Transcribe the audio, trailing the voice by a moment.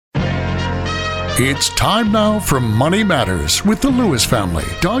It's time now for Money Matters with the Lewis family.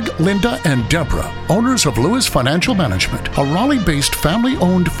 Doug, Linda, and Deborah, owners of Lewis Financial Management, a Raleigh-based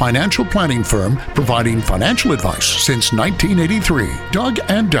family-owned financial planning firm providing financial advice since 1983. Doug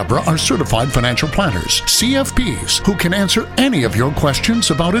and Deborah are certified financial planners, CFPs, who can answer any of your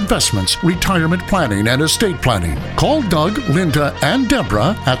questions about investments, retirement planning, and estate planning. Call Doug, Linda, and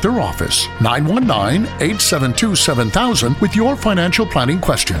Deborah at their office, 919-872-7000, with your financial planning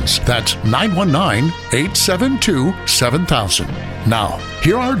questions. That's 919-872-7000. Now,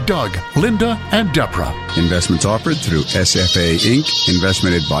 here are Doug, Linda, and Deborah. Investments offered through SFA Inc.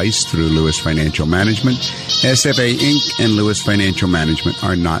 Investment advice through Lewis Financial Management. SFA Inc. and Lewis Financial Management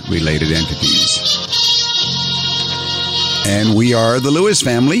are not related entities. And we are the Lewis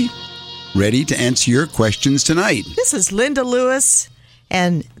family, ready to answer your questions tonight. This is Linda Lewis,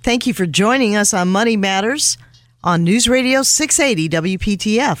 and thank you for joining us on Money Matters on News Radio 680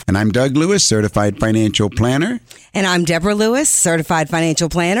 WPTF. And I'm Doug Lewis, certified financial planner. And I'm Deborah Lewis, certified financial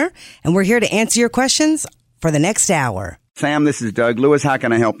planner. And we're here to answer your questions for the next hour. Sam, this is Doug Lewis. How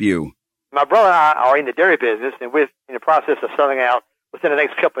can I help you? My brother and I are in the dairy business, and we're in the process of selling out within the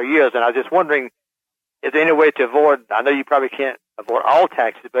next couple of years. And I was just wondering, is there any way to avoid, I know you probably can't avoid all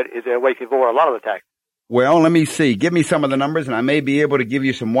taxes, but is there a way to avoid a lot of the taxes? Well, let me see. Give me some of the numbers, and I may be able to give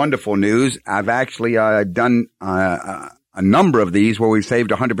you some wonderful news. I've actually done a number of these where we've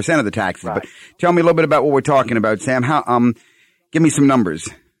saved 100% of the taxes. Right. But tell me a little bit about what we're talking about, Sam. How? Give me some numbers.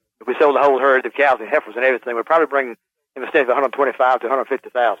 If we sold the whole herd of cows and heifers and everything, we'd probably bring in the state of 125 to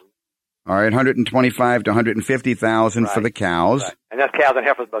 150,000. All right, 125 to 150,000 for the cows. Right. And that's cows and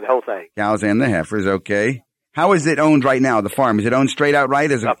heifers, but the whole thing. Cows and the heifers, okay. How is it owned right now, the farm? Is it owned straight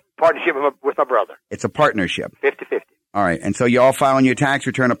outright? Is it a partnership with my brother? It's a partnership. 50-50. All right, and so you all file on your tax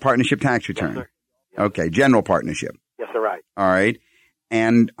return a partnership tax return? Yes, sir. Yes. Okay, general partnership. Yes, sir, right. All right,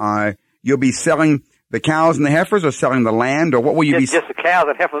 and you'll be selling the cows and the heifers, or selling the land, or what will you be? Just the cows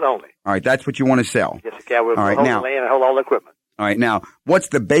and heifers only. All right, that's what you want to sell. Just the cow. We'll all right, hold now, the land and hold all the equipment. All right, now, what's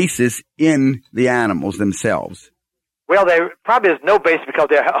the basis in the animals themselves? Well, there probably is no basis because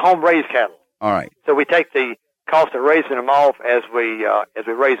they're home-raised cattle. All right. So we take the cost of raising them off as we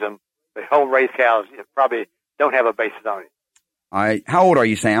raise them. The home-raised cows probably don't have a basis on it. All right. How old are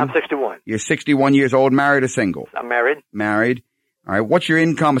you, Sam? I'm 61. You're 61 years old, married or single? I'm married. Married. All right. What's your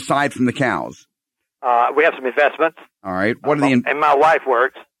income aside from the cows? We have some investments. All right. What are and my wife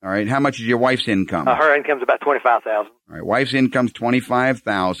works. All right. How much is your wife's income? Her income's about $25,000. All right. Wife's income's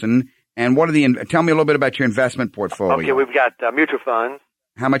 $25,000. And what are tell me a little bit about your investment portfolio. Okay. We've got mutual funds.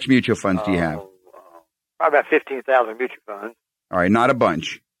 How much mutual funds do you have? Probably about 15,000 mutual funds. All right. Not a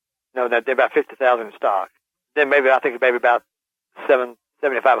bunch. No, they're about 50,000 in stock. Then maybe about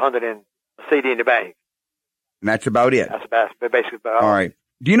 7,500 in a CD in the bank. And that's about it. That's basically about all right.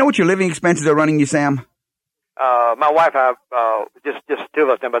 Do you know what your living expenses are running you, Sam? My wife, just two of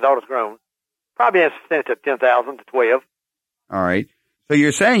us, and my daughter's grown. Probably in the to 10,000 to 12. All right. So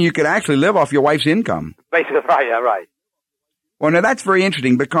you're saying you could actually live off your wife's income? Basically, right. Yeah, right. Well, now that's very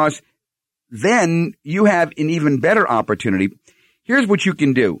interesting, because then you have an even better opportunity. Here's what you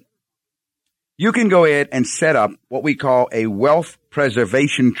can do. You can go ahead and set up what we call a wealth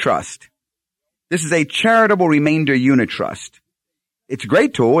preservation trust. This is a charitable remainder unit trust. It's a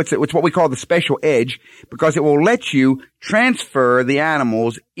great tool. It's what we call the special edge, because it will let you transfer the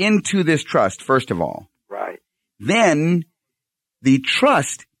animals into this trust, first of all. Right. Then the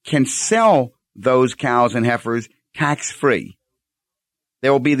trust can sell those cows and heifers tax-free.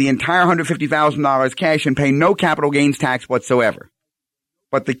 There will be the entire $150,000 cash and pay no capital gains tax whatsoever.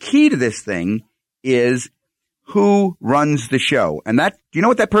 But the key to this thing is who runs the show. And do you know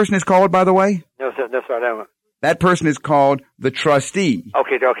what that person is called, by the way? No, sir, I don't. That person is called the trustee.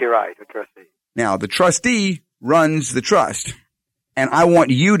 Okay, right, the trustee. Now, the trustee runs the trust, and I want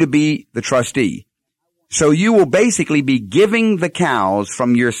you to be the trustee. So you will basically be giving the cows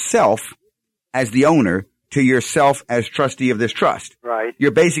from yourself as the owner to yourself as trustee of this trust. Right. You're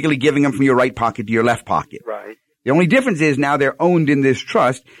basically giving them from your right pocket to your left pocket. Right. The only difference is now they're owned in this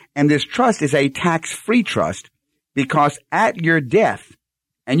trust, and this trust is a tax-free trust, because at your death,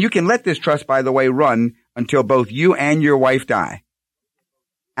 and you can let this trust, by the way, run until both you and your wife die.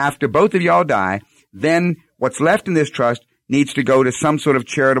 After both of y'all die, then what's left in this trust needs to go to some sort of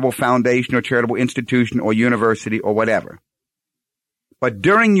charitable foundation or charitable institution or university or whatever. But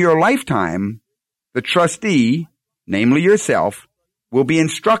during your lifetime, the trustee, namely yourself, will be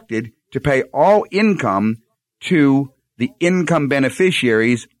instructed to pay all income to the income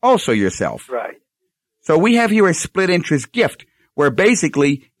beneficiaries, also yourself. Right. So we have here a split interest gift, where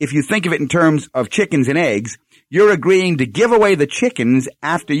basically, if you think of it in terms of chickens and eggs, you're agreeing to give away the chickens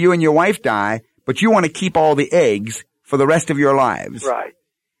after you and your wife die, but you want to keep all the eggs for the rest of your lives. Right.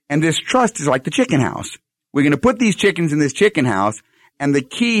 And this trust is like the chicken house. We're going to put these chickens in this chicken house, and the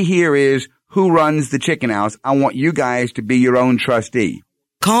key here is who runs the chicken house. I want you guys to be your own trustee.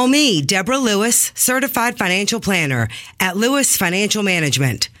 Call me, Deborah Lewis, Certified Financial Planner at Lewis Financial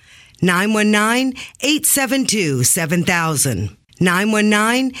Management. 919-872-7000.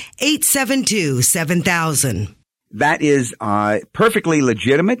 919-872-7000. That is perfectly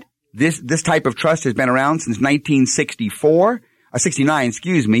legitimate. This type of trust has been around since 1969,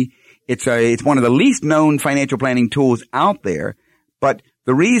 excuse me. It's one of the least known financial planning tools out there, but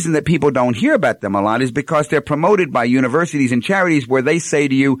the reason that people don't hear about them a lot is because they're promoted by universities and charities where they say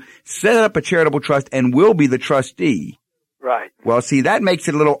to you, set up a charitable trust and we'll be the trustee. Right. Well, see, that makes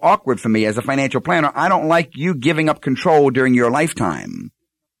it a little awkward for me as a financial planner. I don't like you giving up control during your lifetime.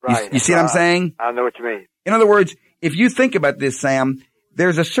 Right. You see what I'm saying? I know what you mean. In other words, if you think about this, Sam,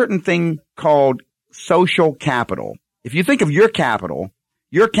 there's a certain thing called social capital. If you think of your capital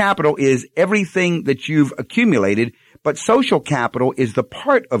is everything that you've accumulated, but social capital is the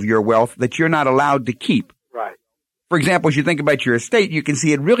part of your wealth that you're not allowed to keep. Right. For example, as you think about your estate, you can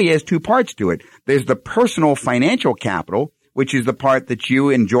see it really has two parts to it. There's the personal financial capital, which is the part that you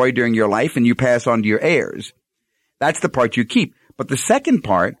enjoy during your life and you pass on to your heirs. That's the part you keep. But the second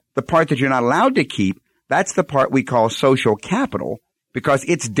part, the part that you're not allowed to keep, that's the part we call social capital, because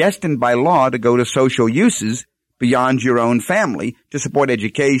it's destined by law to go to social uses beyond your own family to support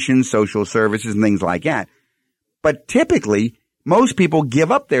education, social services, and things like that. But typically, most people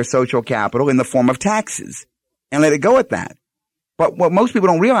give up their social capital in the form of taxes and let it go at that. But what most people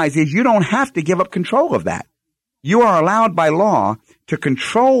don't realize is you don't have to give up control of that. You are allowed by law to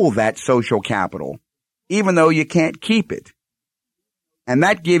control that social capital, even though you can't keep it. And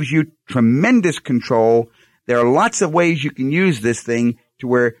that gives you tremendous control. There are lots of ways you can use this thing to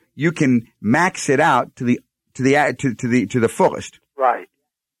where you can max it out to the fullest. Right.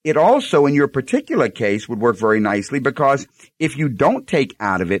 It also, in your particular case, would work very nicely because if you don't take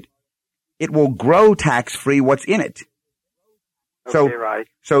out of it, it will grow tax-free what's in it. Okay, right.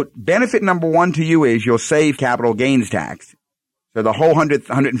 So benefit number one to you is you'll save capital gains tax. So the whole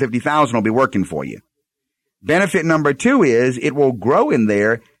 $150,000 will be working for you. Benefit number two is it will grow in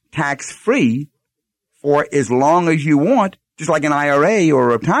there tax-free for as long as you want, just like an IRA or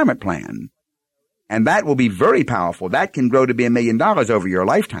a retirement plan. And that will be very powerful. That can grow to be $1 million over your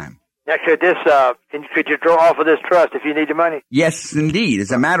lifetime. Now, could you draw off of this trust if you need the money? Yes, indeed.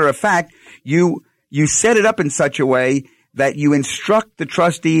 As a matter of fact, you set it up in such a way that you instruct the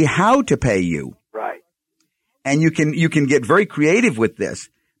trustee how to pay you. Right. And you can get very creative with this.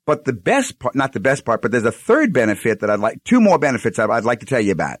 But the best part, not the best part, but there's a third benefit that two more benefits I'd like to tell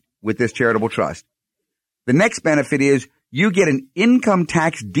you about with this charitable trust. The next benefit is you get an income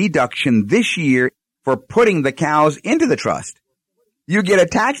tax deduction this year for putting the cows into the trust. You get a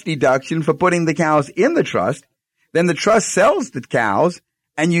tax deduction for putting the cows in the trust. Then the trust sells the cows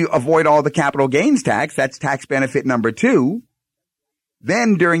and you avoid all the capital gains tax. That's tax benefit number two.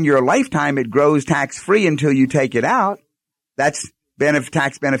 Then during your lifetime, it grows tax-free until you take it out. That's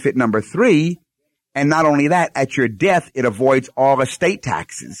tax benefit number three. And not only that, at your death, it avoids all estate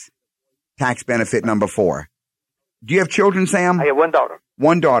taxes. Tax benefit number four. Do you have children, Sam? I have one daughter.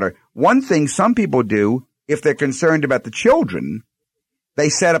 One daughter. One thing some people do, if they're concerned about the children, they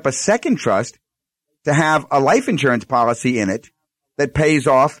set up a second trust to have a life insurance policy in it that pays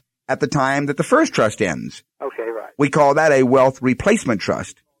off at the time that the first trust ends. Okay, right. We call that a wealth replacement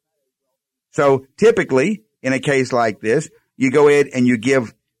trust. So typically, in a case like this, you go in and you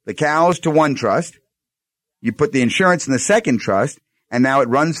give the cows to one trust, you put the insurance in the second trust, and now it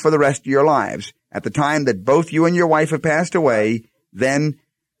runs for the rest of your lives. At the time that both you and your wife have passed away, then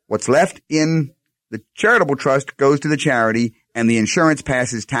what's left in the charitable trust goes to the charity, and the insurance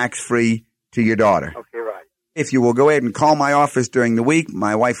passes tax-free to your daughter. Okay, right. If you will go ahead and call my office during the week,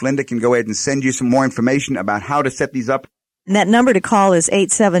 my wife Linda can go ahead and send you some more information about how to set these up. And that number to call is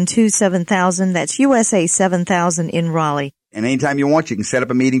 872-7000. That's USA 7000 in Raleigh. And anytime you want, you can set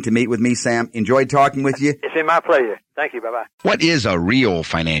up a meeting to meet with me, Sam. Enjoyed talking with you. It's been my pleasure. Thank you. Bye-bye. What is a real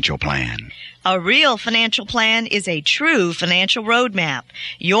financial plan? A real financial plan is a true financial roadmap.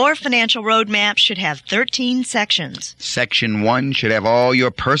 Your financial roadmap should have 13 sections. Section 1 should have all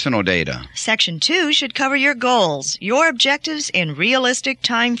your personal data. Section 2 should cover your goals, your objectives in realistic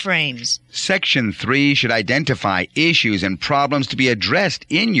time frames. Section 3 should identify issues and problems to be addressed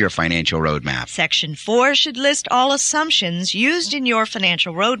in your financial roadmap. Section 4 should list all assumptions used in your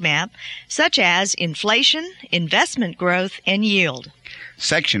financial roadmap, such as inflation, investment growth, and yield.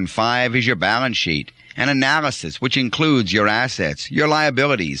 Section 5 is your balance sheet. an analysis which includes your assets, your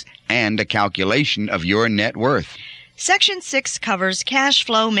liabilities, and a calculation of your net worth. Section 6 covers cash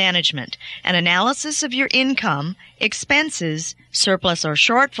flow management, an analysis of your income, expenses, surplus or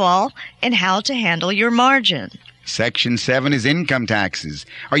shortfall, and how to handle your margin. Section 7 is income taxes.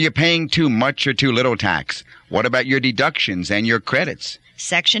 Are you paying too much or too little tax? What about your deductions and your credits?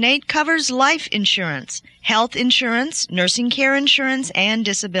 Section 8 covers life insurance, health insurance, nursing care insurance, and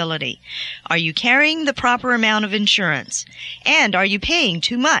disability. Are you carrying the proper amount of insurance? And are you paying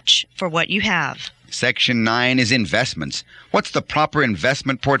too much for what you have? Section 9 is investments. What's the proper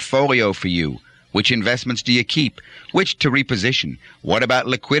investment portfolio for you? Which investments do you keep? Which to reposition? What about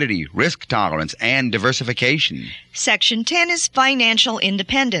liquidity, risk tolerance, and diversification? Section 10 is financial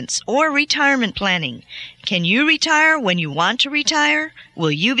independence or retirement planning. Can you retire when you want to retire?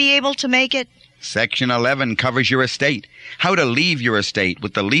 Will you be able to make it? Section 11 covers your estate. How to leave your estate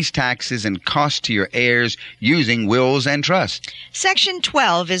with the least taxes and costs to your heirs using wills and trusts. Section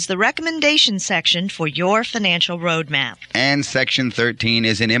 12 is the recommendation section for your financial roadmap. And Section 13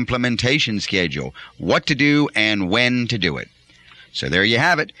 is an implementation schedule, what to do and when to do it. So there you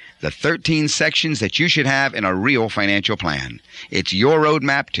have it, the 13 sections that you should have in a real financial plan. It's your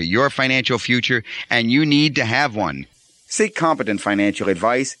roadmap to your financial future, and you need to have one. Seek competent financial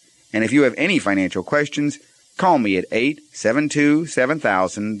advice, and if you have any financial questions, call me at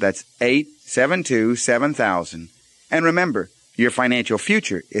 872-7000. That's 872-7000. And remember, your financial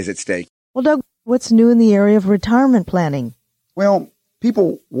future is at stake. Well, Doug, what's new in the area of retirement planning? Well,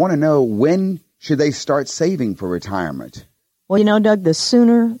 people want to know, when should they start saving for retirement? Well, you know, Doug, the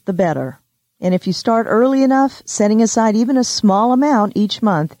sooner the better. And if you start early enough, setting aside even a small amount each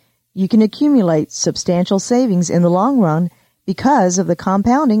month, you can accumulate substantial savings in the long run because of the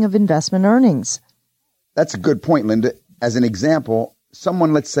compounding of investment earnings. That's a good point, Linda. As an example,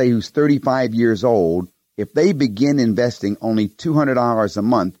 someone, let's say, who's 35 years old, if they begin investing only $200 a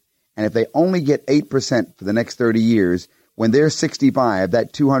month, and if they only get 8% for the next 30 years, when they're 65,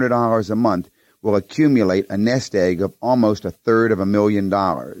 that $200 a month will accumulate a nest egg of almost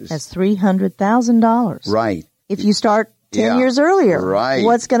 $250,000. That's $300,000. Right. If you start 10 years earlier, right.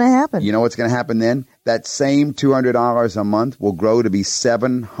 What's going to happen? You know what's going to happen then? That same $200 a month will grow to be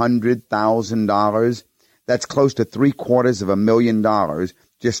 $700,000. That's close to $750,000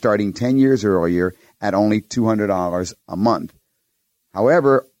 just starting 10 years earlier at only $200 a month.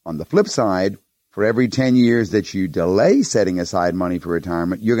 However, on the flip side, for every 10 years that you delay setting aside money for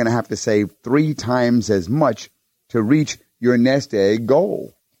retirement, you're going to have to save 3 times as much to reach your nest egg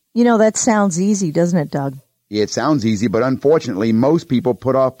goal. You know, that sounds easy, doesn't it, Doug? It sounds easy, but unfortunately, most people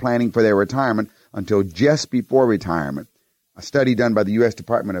put off planning for their retirement until just before retirement. A study done by the U.S.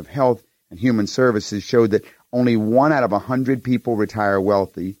 Department of Health and Human Services showed that only 1 out of 100 people retire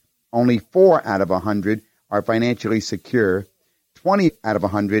wealthy, only 4 out of 100 are financially secure, 20 out of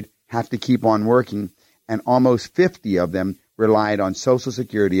 100 have to keep on working, and almost 50 of them relied on Social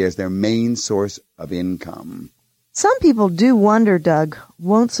Security as their main source of income. Some people do wonder, Doug,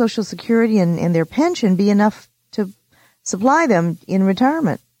 won't Social Security and their pension be enough to supply them in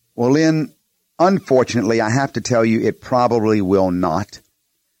retirement? Well, Lynn, unfortunately, I have to tell you it probably will not.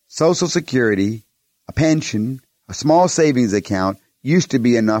 Social Security, a pension, a small savings account used to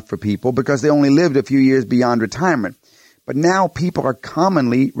be enough for people because they only lived a few years beyond retirement. But now people are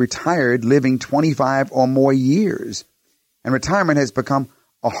commonly retired living 25 or more years. And retirement has become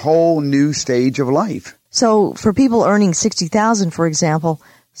a whole new stage of life. So for people earning $60,000, for example,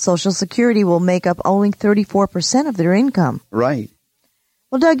 Social Security will make up only 34% of their income. Right.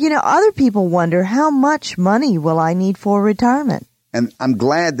 Well, Doug, you know, other people wonder, how much money will I need for retirement? And I'm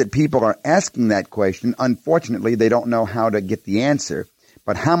glad that people are asking that question. Unfortunately, they don't know how to get the answer.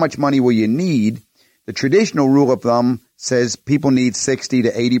 But how much money will you need? The traditional rule of thumb says people need 60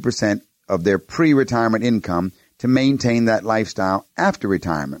 to 80% of their pre-retirement income to maintain that lifestyle after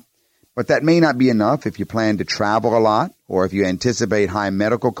retirement. But that may not be enough if you plan to travel a lot, or if you anticipate high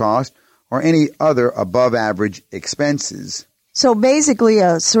medical costs, or any other above-average expenses. So basically,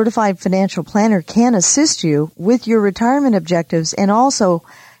 a certified financial planner can assist you with your retirement objectives and also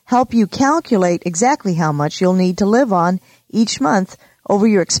help you calculate exactly how much you'll need to live on each month over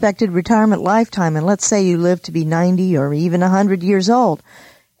your expected retirement lifetime. And let's say you live to be 90 or even 100 years old.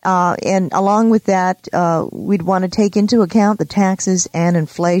 And along with that, we'd want to take into account the taxes and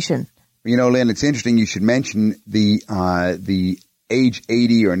inflation. You know, Lynn, it's interesting you should mention the age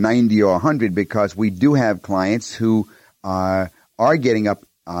 80 or 90 or 100, because we do have clients who are getting up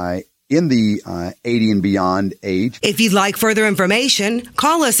in the 80 and beyond age. If you'd like further information,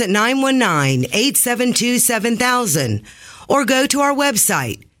 call us at 919-872-7000 or go to our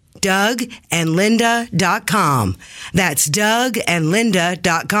website, DougandLinda.com. That's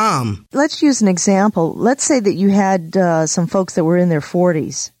DougandLinda.com. Let's use an example. Let's say that you had some folks that were in their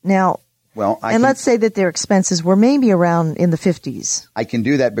 40s. Now, let's say that their expenses were maybe around in the 50s. I can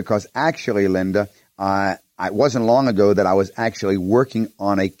do that because actually, Linda, it wasn't long ago that I was actually working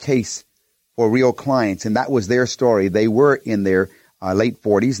on a case for real clients, and that was their story. They were in their late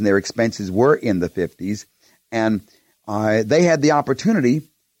 40s, and their expenses were in the 50s, and they had the opportunity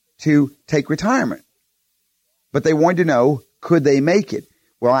to take retirement. But they wanted to know, could they make it?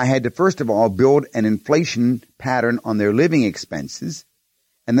 Well, I had to, first of all, build an inflation pattern on their living expenses,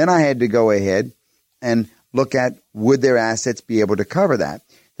 and then I had to go ahead and look at, would their assets be able to cover that?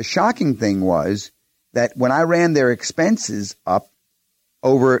 The shocking thing was that when I ran their expenses up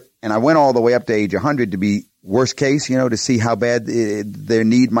over, and I went all the way up to age 100 to be worst case, to see how bad their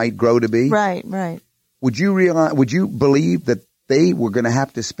need might grow to be. Right. Would you believe that they were going to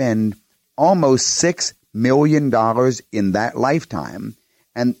have to spend almost $6 million in that lifetime?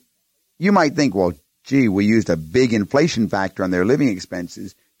 And you might think, well, gee, we used a big inflation factor on their living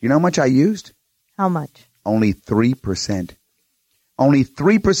expenses. Do you know how much I used? How much? Only 3%. Only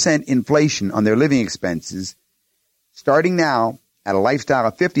 3% inflation on their living expenses. Starting now, at a lifestyle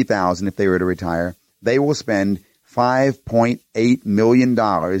of $50,000, if they were to retire, they will spend $5.8 million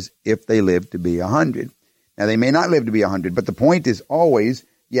if they live to be 100. Now, they may not live to be 100, but the point is always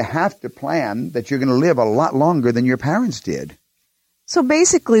you have to plan that you're going to live a lot longer than your parents did. So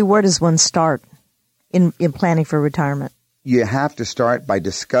basically, where does one start in planning for retirement? You have to start by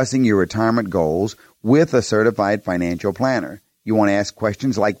discussing your retirement goals with a certified financial planner. You want to ask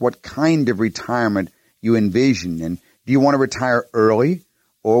questions like what kind of retirement you envision, and do you want to retire early,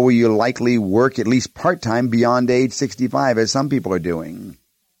 or will you likely work at least part-time beyond age 65, as some people are doing?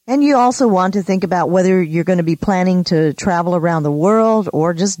 And you also want to think about whether you're going to be planning to travel around the world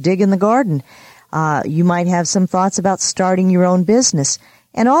or just dig in the garden. You might have some thoughts about starting your own business.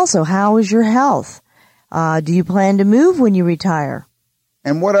 And also, how is your health? Do you plan to move when you retire?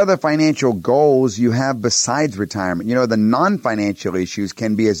 And what other financial goals you have besides retirement? The non-financial issues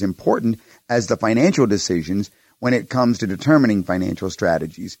can be as important as the financial decisions when it comes to determining financial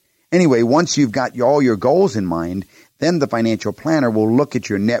strategies. Anyway, once you've got all your goals in mind, then the financial planner will look at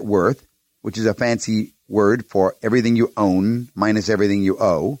your net worth, which is a fancy word for everything you own minus everything you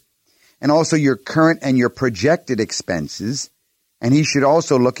owe, and also your current and your projected expenses, and he should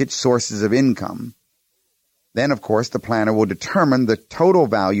also look at sources of income. Then, of course, the planner will determine the total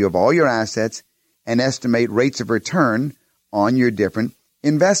value of all your assets and estimate rates of return on your different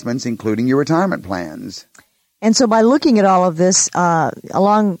investments, including your retirement plans. And so by looking at all of this,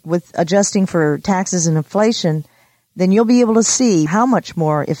 along with adjusting for taxes and inflation, then you'll be able to see how much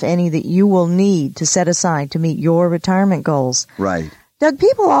more, if any, that you will need to set aside to meet your retirement goals. Right. Doug,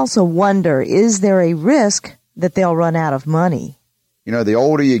 people also wonder, is there a risk that they'll run out of money? The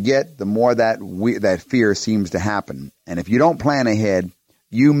older you get, the more that fear seems to happen. And if you don't plan ahead,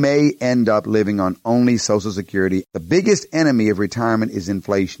 you may end up living on only Social Security. The biggest enemy of retirement is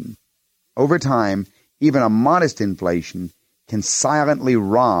inflation. Over time, even a modest inflation can silently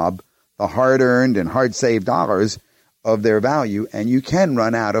rob the hard-earned and hard-saved dollars of their value, and you can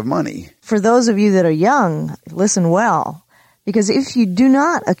run out of money. For those of you that are young, listen well, because if you do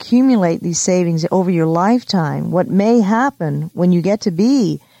not accumulate these savings over your lifetime, what may happen when you get to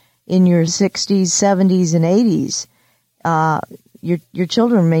be in your 60s, 70s, and 80s, your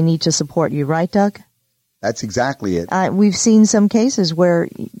children may need to support you, right, Doug? That's exactly it. We've seen some cases where,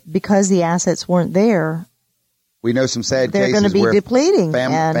 because the assets weren't there, we know some sad they're cases going to be where depleting.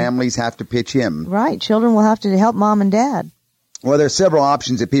 Families have to pitch in. Right. Children will have to help mom and dad. Well, there are several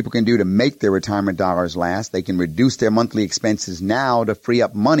options that people can do to make their retirement dollars last. They can reduce their monthly expenses now to free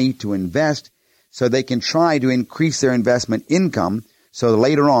up money to invest, so they can try to increase their investment income so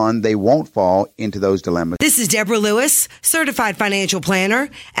later on they won't fall into those dilemmas. This is Deborah Lewis, certified financial planner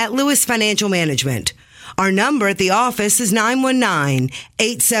at Lewis Financial Management. Our number at the office is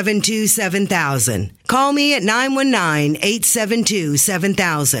 919-872-7000. Call me at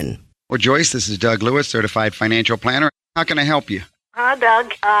 919-872-7000. Well, Joyce, this is Doug Lewis, certified financial planner. How can I help you?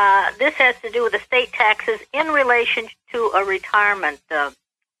 Doug, this has to do with estate taxes in relation to a retirement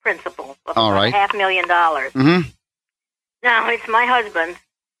principle of All right. $500,000. Mm-hmm. Now, it's my husband.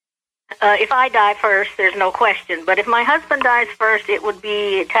 If I die first, there's no question. But if my husband dies first, it would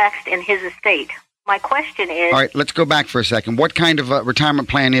be taxed in his estate. My question is... All right, let's go back for a second. What kind of retirement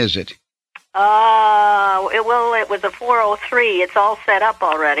plan is it? It was a 403. It's all set up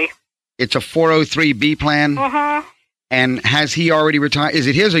already. It's a 403B plan? Mm-hmm. And has he already retired? Is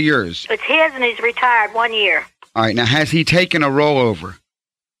it his or yours? It's his, and he's retired 1 year. All right, now has he taken a rollover?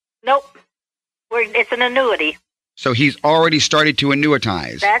 Nope. It's an annuity. So he's already started to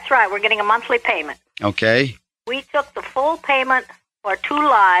annuitize. That's right. We're getting a monthly payment. Okay. We took the full payment for 2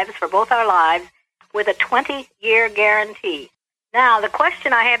 lives, for both our lives, with a 20-year guarantee. Now, the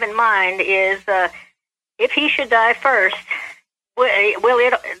question I have in mind is, if he should die first,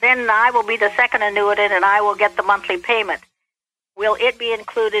 then I will be the second annuitant and I will get the monthly payment. Will it be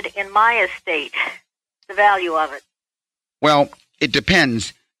included in my estate, the value of it? Well, it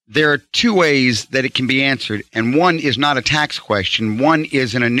depends. There are 2 ways that it can be answered, and one is not a tax question. One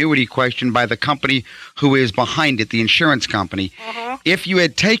is an annuity question by the company who is behind it, the insurance company. Mm-hmm. If you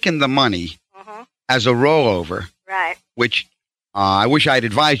had taken the money as a rollover, right, which I wish I had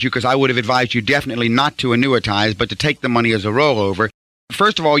advised you, because I would have advised you definitely not to annuitize, but to take the money as a rollover.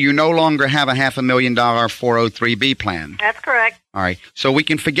 First of all, you no longer have a $500,000 403B plan. That's correct. All right, so we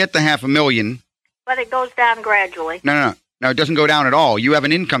can forget the $500,000. But it goes down gradually. No, it doesn't go down at all. You have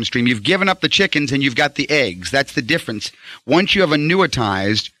an income stream. You've given up the chickens and you've got the eggs. That's the difference. Once you have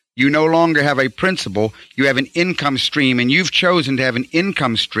annuitized, you no longer have a principal. You have an income stream, and you've chosen to have an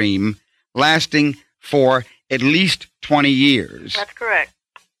income stream lasting for at least 20 years. That's correct.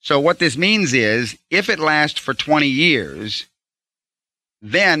 So what this means is, if it lasts for 20 years,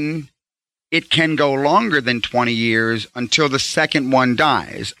 then it can go longer than 20 years until the second one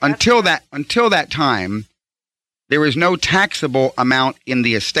dies. Until that time, there is no taxable amount in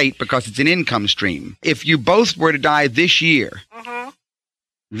the estate because it's an income stream. If you both were to die this year,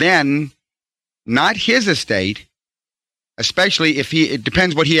 then not his estate, especially if it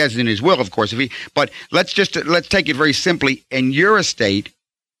depends what he has in his will, of course. But let's take it very simply. In your estate,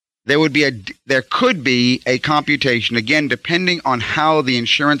 there could be a computation, again, depending on how the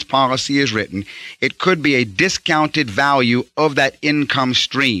insurance policy is written. It could be a discounted value of that income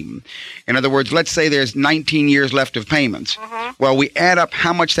stream. In other words, let's say there's 19 years left of payments. Well, we add up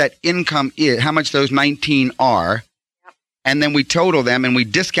how much that income is, how much those 19 are, and then we total them and we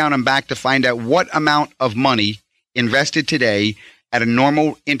discount them back to find out what amount of money invested today at a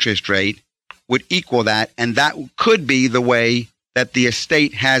normal interest rate would equal that, and that could be the way that the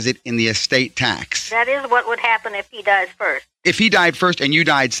estate has it in the estate tax. That is what would happen if he dies first. If he died first and you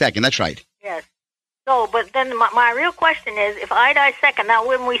died second, that's right. Yes. So, but then my real question is, if I die second, now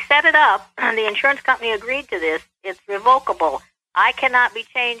when we set it up, and the insurance company agreed to this, it's revocable. I cannot be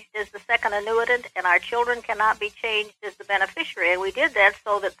changed as the second annuitant, and our children cannot be changed as the beneficiary. And we did that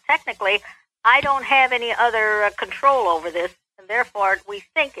so that technically I don't have any other control over this, and therefore we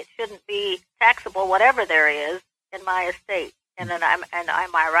think it shouldn't be taxable, whatever there is, in my estate. And am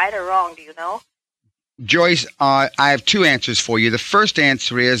I right or wrong? Do you know? Joyce, I have 2 answers for you. The first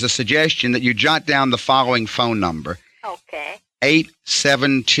answer is a suggestion that you jot down the following phone number. Okay.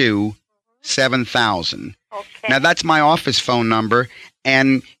 872-7000. Okay. Now, that's my office phone number,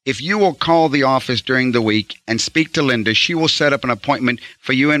 and if you will call the office during the week and speak to Linda, she will set up an appointment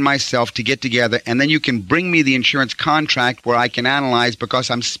for you and myself to get together, and then you can bring me the insurance contract where I can analyze, because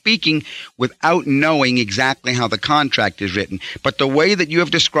I'm speaking without knowing exactly how the contract is written. But the way that you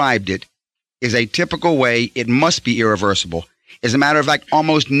have described it is a typical way. It must be irreversible. As a matter of fact,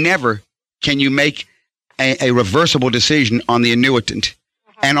 almost never can you make a reversible decision on the annuitant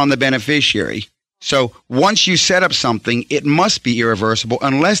and on the beneficiary. So once you set up something, it must be irreversible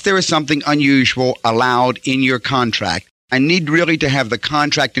unless there is something unusual allowed in your contract. I need really to have the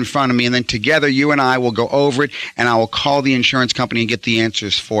contract in front of me, and then together you and I will go over it, and I will call the insurance company and get the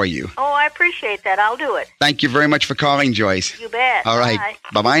answers for you. Oh, I appreciate that. I'll do it. Thank you very much for calling, Joyce. You bet. All right. Bye.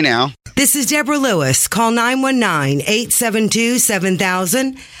 Bye-bye now. This is Deborah Lewis. Call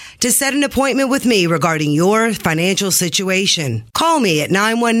 919-872-7000 to set an appointment with me regarding your financial situation. Call me at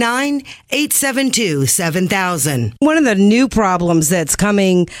 919-872-7000. One of the new problems that's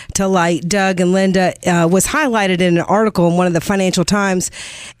coming to light, Doug and Linda, was highlighted in an article in one of the Financial Times,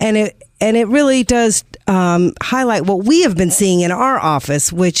 and it really does highlight what we have been seeing in our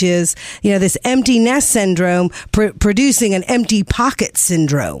office, which is, this empty nest syndrome producing an empty pocket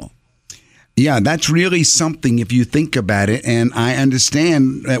syndrome. Yeah, that's really something if you think about it. And I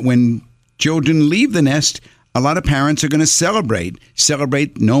understand that when children leave the nest, a lot of parents are going to celebrate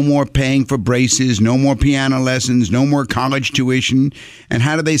no more paying for braces, no more piano lessons, no more college tuition. And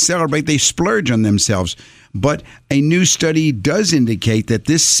how do they celebrate? They splurge on themselves. But a new study does indicate that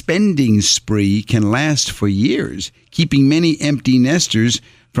this spending spree can last for years, keeping many empty nesters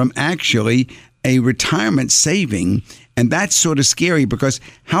from actually a retirement saving. And that's sort of scary because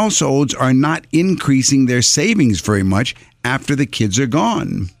households are not increasing their savings very much after the kids are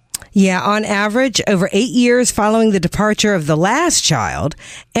gone. Yeah, on average, over 8 years following the departure of the last child,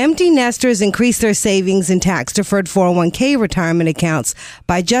 empty nesters increase their savings in tax-deferred 401k retirement accounts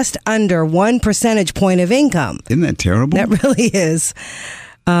by just under 1 percentage point of income. Isn't that terrible? That really is.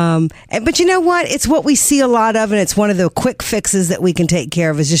 But you know what? It's what we see a lot of, and it's one of the quick fixes that we can take care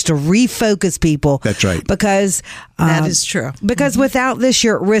of is just to refocus people. That's right. Because that is true. Because without this,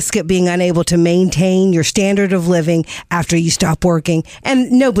 you're at risk of being unable to maintain your standard of living after you stop working,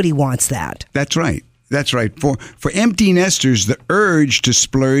 and nobody wants that. That's right. That's right. For empty nesters, the urge to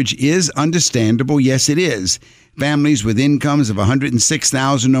splurge is understandable. Yes, it is. Families with incomes of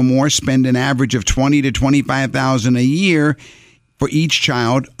 $106,000 or more spend an average of $20,000 to $25,000 a year for each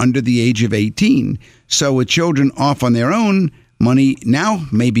child under the age of 18. So with children off on their own, money now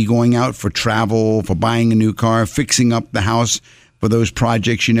may be going out for travel, for buying a new car, fixing up the house for those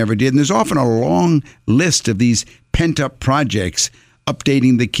projects you never did. And there's often a long list of these pent-up projects,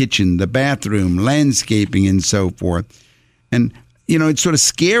 updating the kitchen, the bathroom, landscaping, and so forth. And, you know, it's sort of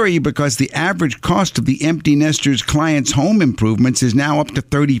scary because the average cost of the empty nesters' clients' home improvements is now up to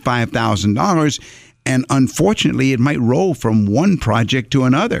 $35,000. And unfortunately, it might roll from one project to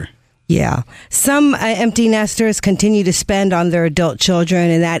another. Yeah. Some empty nesters continue to spend on their adult children,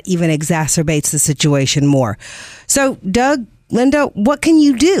 and that even exacerbates the situation more. So, Doug, Linda, what can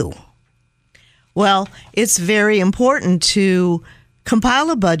you do? Well, it's very important to compile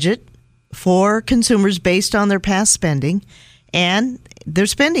a budget for consumers based on their past spending and their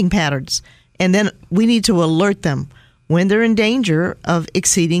spending patterns. And then we need to alert them when they're in danger of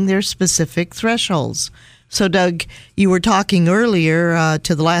exceeding their specific thresholds. So, Doug, you were talking earlier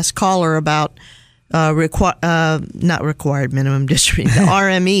to the last caller about not required minimum distribution, the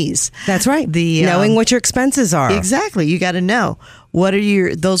RMEs. That's right. Knowing what your expenses are. Exactly. You got to know what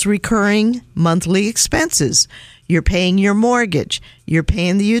are those recurring monthly expenses. You're paying your mortgage. You're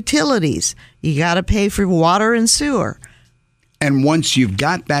paying the utilities. You got to pay for water and sewer. And once you've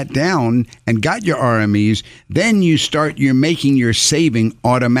got that down and got your RMEs, then you're making your saving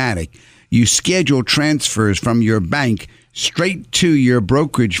automatic. You schedule transfers from your bank straight to your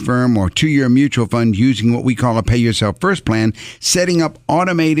brokerage firm or to your mutual fund using what we call a Pay Yourself First plan, setting up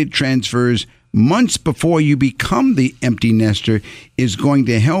automated transfers months before you become the empty nester is going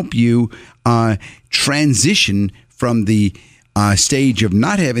to help you transition from the stage of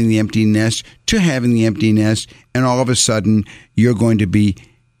not having the empty nest to having the empty nest, and all of a sudden you're going to be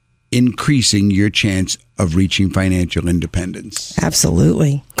increasing your chance of reaching financial independence.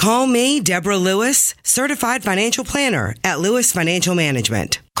 Absolutely. Call me, Deborah Lewis, certified financial planner at Lewis Financial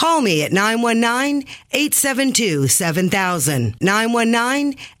Management. Call me at 919-872-7000.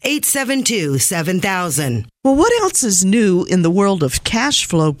 919-872-7000. Well, what else is new in the world of cash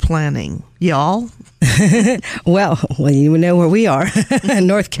flow planning, y'all? Well, you know where we are,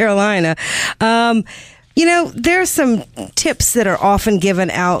 North Carolina. You know, there's some tips that are often given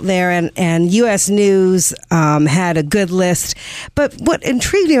out there, and U.S. News had a good list. But what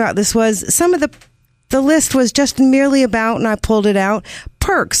intrigued me about this was some of the list was just merely about, and I pulled it out,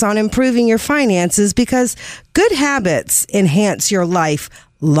 perks on improving your finances, because good habits enhance your life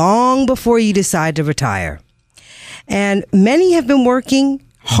long before you decide to retire. And many have been working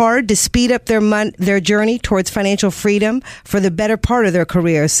hard to speed up their journey towards financial freedom for the better part of their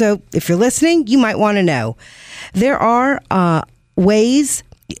career. So if you're listening, you might want to know. There are ways,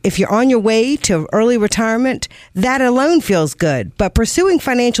 if you're on your way to early retirement, that alone feels good. But pursuing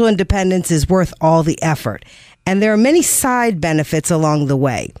financial independence is worth all the effort. And there are many side benefits along the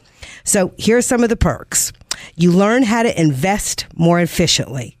way. So here's some of the perks. You learn how to invest more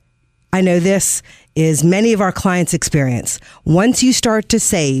efficiently. I know this is many of our clients' experience. Once you start to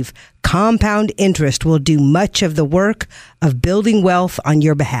save, compound interest will do much of the work of building wealth on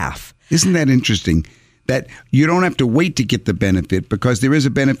your behalf. Isn't that interesting? That you don't have to wait to get the benefit, because there is a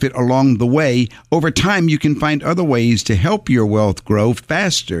benefit along the way. Over time, you can find other ways to help your wealth grow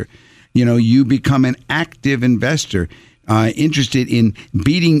faster. You know, you become an active investor. Interested in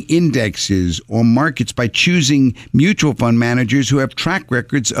beating indexes or markets by choosing mutual fund managers who have track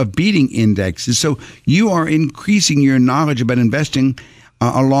records of beating indexes. So you are increasing your knowledge about investing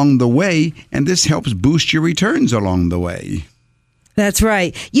along the way, and this helps boost your returns along the way. That's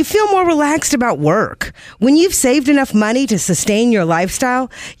right. You feel more relaxed about work. When you've saved enough money to sustain your lifestyle,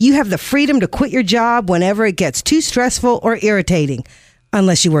 you have the freedom to quit your job whenever it gets too stressful or irritating.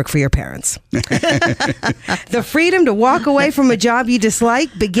 Unless you work for your parents. The freedom to walk away from a job you dislike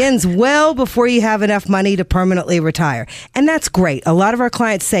begins well before you have enough money to permanently retire. And that's great. A lot of our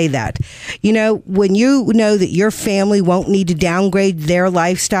clients say that. You know, when you know that your family won't need to downgrade their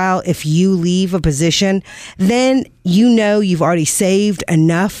lifestyle if you leave a position, then you know you've already saved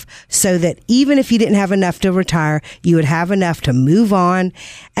enough so that even if you didn't have enough to retire, you would have enough to move on.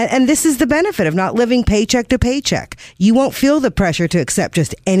 And this is the benefit of not living paycheck to paycheck. You won't feel the pressure to accept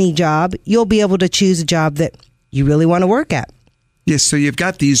just any job. You'll be able to choose a job that you really want to work at. Yes, so you've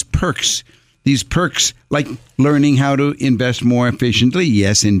got these perks. These perks like learning how to invest more efficiently,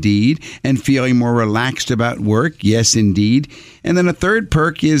 yes, indeed, and feeling more relaxed about work, yes, indeed. And then a third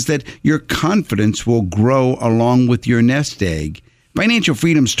perk is that your confidence will grow along with your nest egg. Financial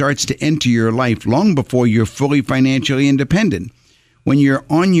freedom starts to enter your life long before you're fully financially independent. When you're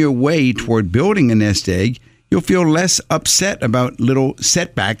on your way toward building a nest egg, you'll feel less upset about little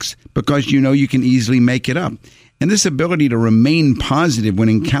setbacks because you know you can easily make it up. And this ability to remain positive when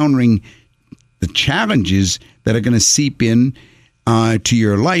encountering the challenges that are going to seep in to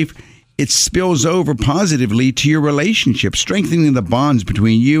your life, it spills over positively to your relationship, strengthening the bonds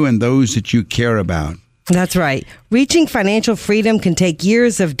between you and those that you care about. That's right. Reaching financial freedom can take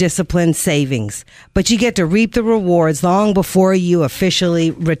years of disciplined savings, but you get to reap the rewards long before you officially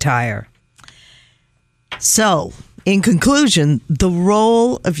retire. So, in conclusion, the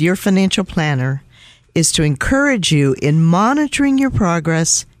role of your financial planner is to encourage you in monitoring your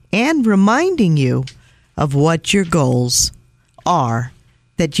progress and reminding you of what your goals are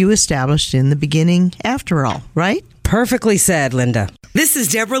that you established in the beginning after all, right? Perfectly said, Linda. This is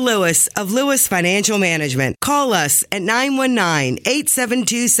Deborah Lewis of Lewis Financial Management. Call us at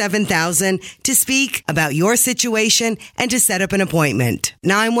 919-872-7000 to speak about your situation and to set up an appointment.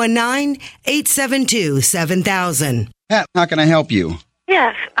 919-872-7000. Pat, how can I help you?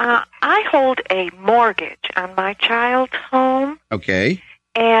 Yes, I hold a mortgage on my child's home. Okay.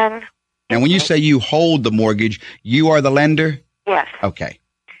 And now, when you say you hold the mortgage, you are the lender? Yes. Okay.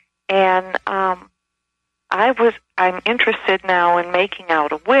 And I'm interested now in making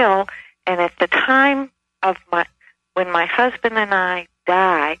out a will, and at the time of when my husband and I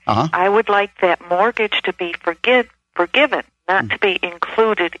die, I would like that mortgage to be forgiven, not to be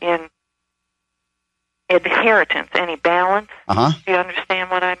included in inheritance, any balance. Do you understand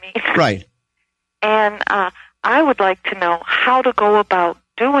what I mean? Right. And I would like to know how to go about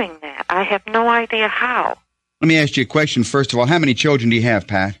doing that. I have no idea how. Let me ask you a question. First of all, how many children do you have,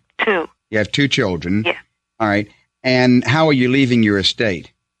 Pat? 2. You have 2 children? Yeah. All right. And how are you leaving your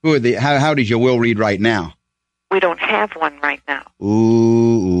estate? How does your will read right now? We don't have one right now.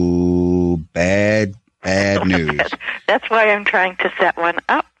 Ooh, bad news. That's why I'm trying to set one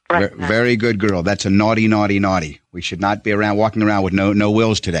up right now. Very good girl. That's a naughty, naughty, naughty. We should not be walking around with no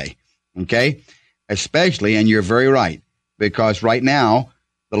wills today. Okay? Especially, and you're very right, because right now,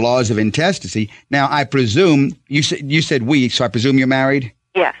 the laws of intestacy. Now, I presume, you said we, so I presume you're married?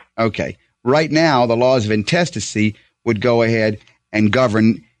 Yes. Okay. Right now, the laws of intestacy would go ahead and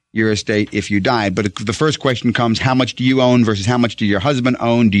govern your estate if you died. But the first question comes, how much do you own versus how much do your husband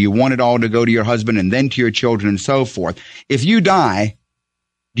own? Do you want it all to go to your husband and then to your children and so forth? If you die,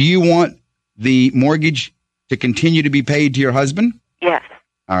 do you want the mortgage to continue to be paid to your husband? Yes.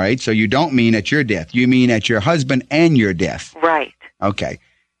 All right. So you don't mean at your death. You mean at your husband and your death. Right. Okay.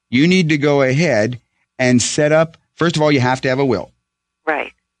 You need to go ahead and set up, first of all, you have to have a will.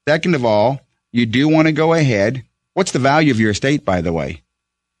 Right. Second of all, you do want to go ahead. What's the value of your estate, by the way?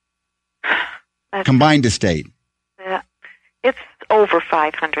 Combined estate. It's over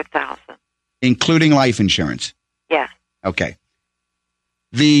 $500,000. Including life insurance? Yes. Okay.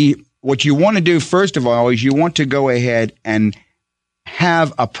 What you want to do, first of all, is you want to go ahead and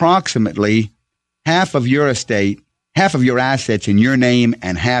have approximately half of your estate, half of your assets in your name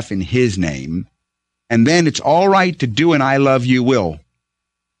and half in his name. And then it's all right to do an I love you will.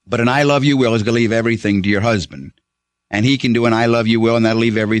 But an I love you will is going to leave everything to your husband. And he can do an I love you will, and that'll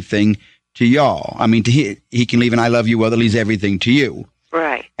leave everything to y'all. I mean, he can leave an I love you will that leaves everything to you.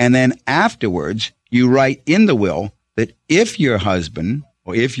 Right. And then afterwards, you write in the will that if your husband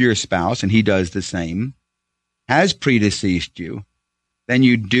or if your spouse, and he does the same, has predeceased you, then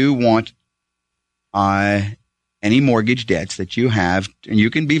you do want any mortgage debts that you have, and you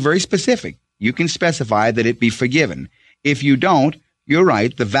can be very specific. You can specify that it be forgiven. If you don't, you're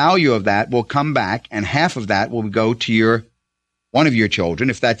right, the value of that will come back, and half of that will go to one of your children.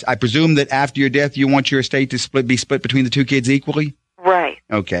 If that's, I presume that after your death, you want your estate to be split between the 2 kids equally? Right.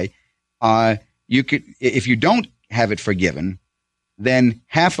 Okay. You could, if you don't have it forgiven, then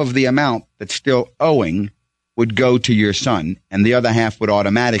half of the amount that's still owing would go to your son, and the other half would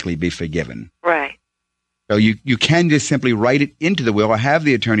automatically be forgiven. Right. So you can just simply write it into the will or have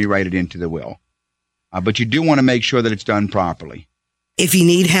the attorney write it into the will. But you do want to make sure that it's done properly. If you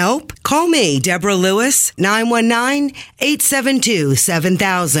need help, call me, Deborah Lewis,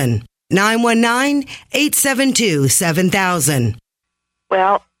 919-872-7000. 919-872-7000.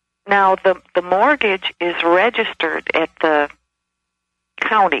 Well, now the mortgage is registered at the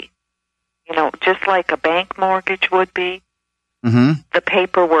county, just like a bank mortgage would be. Mm-hmm. The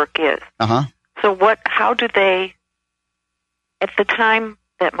paperwork is. Uh-huh. So how do they, at the time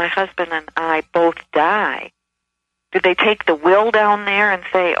that my husband and I both die, do they take the will down there and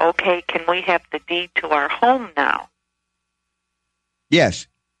say, okay, can we have the deed to our home now? Yes.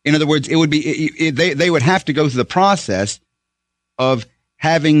 In other words, it would be they would have to go through the process of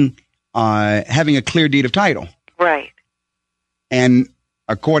having a clear deed of title. Right. And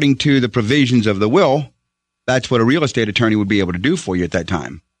according to the provisions of the will, that's what a real estate attorney would be able to do for you at that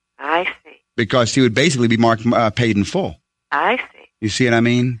time. I see. Because he would basically be marked paid in full. I see. You see what I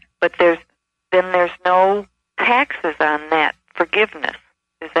mean? But there's no taxes on that forgiveness.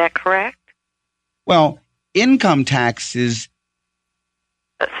 Is that correct? Well, income taxes.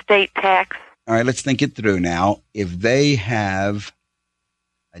 State tax. All right, let's think it through now. If they have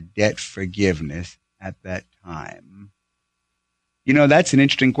a debt forgiveness at that time, that's an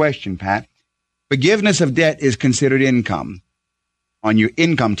interesting question, Pat. Forgiveness of debt is considered income on your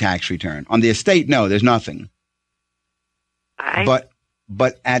income tax return. On the estate, no, there's nothing. But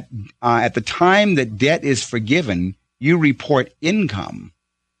at the time that debt is forgiven, you report income.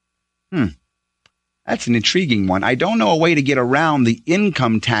 That's an intriguing one. I don't know a way to get around the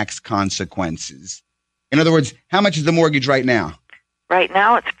income tax consequences. In other words, how much is the mortgage right now? Right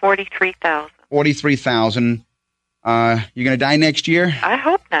now, it's $43,000. $43,000. You're going to die next year? I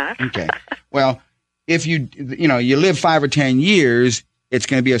hope not. Okay. Well, if you live 5 or 10 years, it's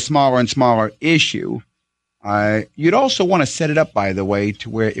going to be a smaller and smaller issue. You'd also want to set it up, by the way, to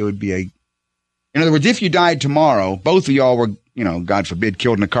where it would be in other words, if you died tomorrow, both of y'all were, God forbid,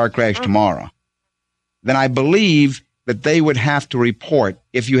 killed in a car crash tomorrow, then I believe that they would have to report,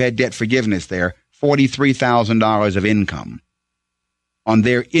 if you had debt forgiveness there, $43,000 of income on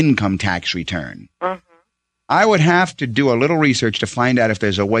their income tax return. Mm-hmm. I would have to do a little research to find out if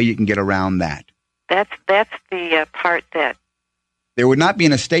there's a way you can get around that. That's the part that... There would not be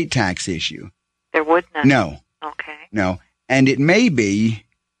an estate tax issue. There would not? No. Okay. No. And it may be,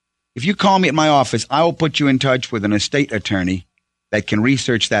 if you call me at my office, I will put you in touch with an estate attorney that can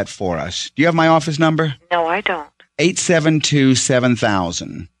research that for us. Do you have my office number? No, I don't.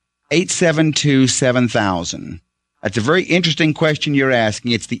 872-7000. 872-7000. That's a very interesting question you're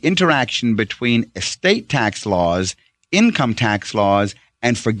asking. It's the interaction between estate tax laws, income tax laws,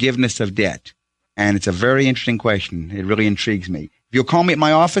 and forgiveness of debt. And it's a very interesting question. It really intrigues me. If you'll call me at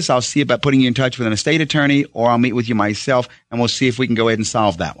my office, I'll see about putting you in touch with an estate attorney, or I'll meet with you myself, and we'll see if we can go ahead and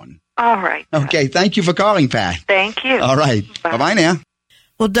solve that one. All right. Okay, thank you for calling, Pat. Thank you. All right. Bye. Bye-bye now.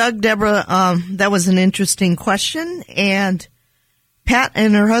 Well, Doug, Deborah, that was an interesting question, and Pat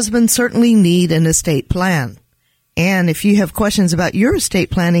and her husband certainly need an estate plan. And if you have questions about your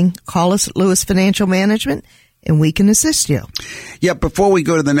estate planning, call us at Lewis Financial Management, and we can assist you. Yeah, before we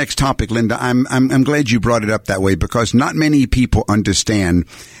go to the next topic, Linda, I'm glad you brought it up that way, because not many people understand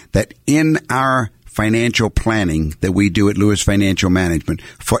that in our financial planning that we do at Lewis Financial Management,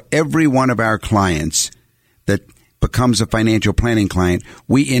 for every one of our clients that becomes a financial planning client,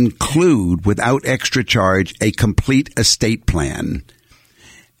 we include, without extra charge, a complete estate plan.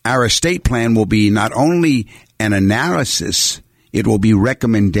 Our estate plan will be not only an analysis, it will be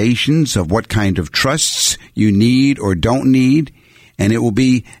recommendations of what kind of trusts you need or don't need, and it will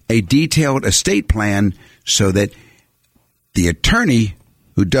be a detailed estate plan so that the attorney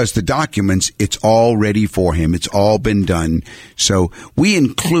who does the documents, it's all ready for him. It's all been done. So we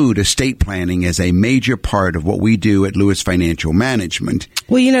include estate planning as a major part of what we do at Lewis Financial Management.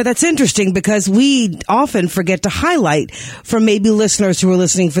 Well, that's interesting because we often forget to highlight for maybe listeners who are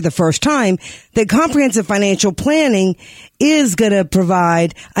listening for the first time that comprehensive financial planning is going to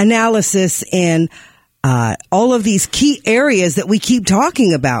provide analysis in all of these key areas that we keep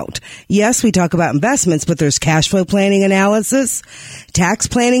talking about. Yes, we talk about investments, but there's cash flow planning analysis, tax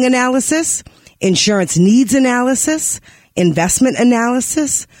planning analysis, insurance needs analysis, investment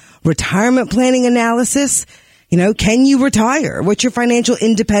analysis, retirement planning analysis. Can you retire? What's your financial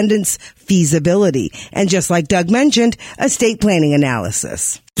independence feasibility? And just like Doug mentioned, estate planning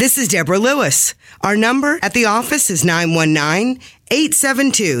analysis. This is Deborah Lewis. Our number at the office is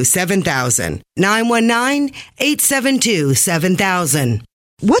 919-872-7000. 919-872-7000.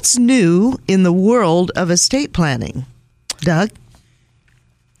 What's new in the world of estate planning? Doug?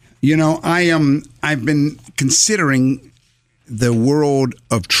 You know, I've been considering the world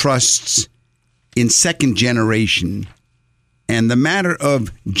of trusts in second generation, and the matter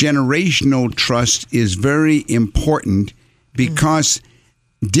of generational trust is very important because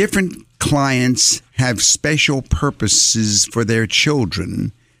different clients have special purposes for their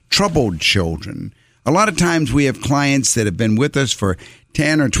children, troubled children. A lot of times we have clients that have been with us for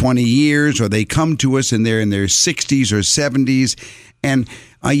 10 or 20 years, or they come to us and they're in their 60s or 70s. And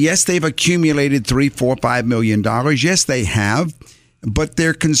yes, they've accumulated $3, $4, $5 million. Yes, they have. But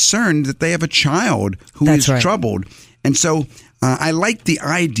they're concerned that they have a child who is troubled. And so I like the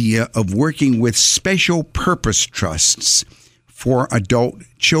idea of working with special purpose trusts for adult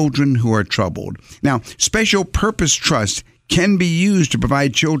children who are troubled. Now, special purpose trust can be used to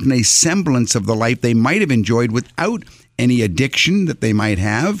provide children a semblance of the life they might have enjoyed without any addiction that they might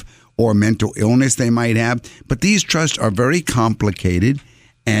have or mental illness they might have. But these trusts are very complicated,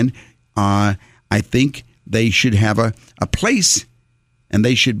 and I think they should have a place, and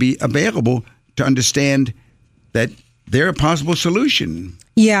they should be available to understand that they're a possible solution.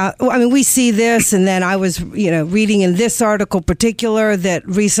 Yeah, I mean, we see this, and then I was, reading in this article particular that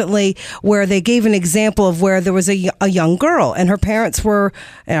recently where they gave an example of where there was a young girl, and her parents were,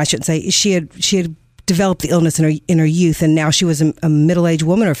 and I shouldn't say she had developed the illness in her youth, and now she was a middle-aged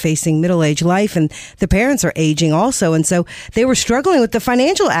woman or facing middle-aged life, and the parents are aging also, and so they were struggling with the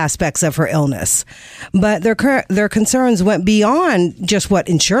financial aspects of her illness. But their concerns went beyond just what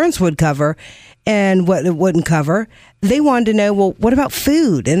insurance would cover and what it wouldn't cover. They wanted to know, well, what about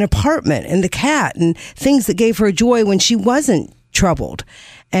food and apartment and the cat and things that gave her joy when she wasn't troubled?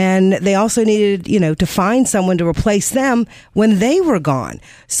 And they also needed, to find someone to replace them when they were gone.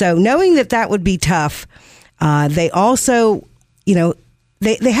 So knowing that would be tough, they also,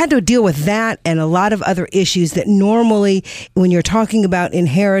 they had to deal with that and a lot of other issues that normally when you're talking about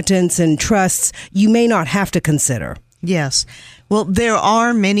inheritance and trusts, you may not have to consider. Yes. Well, there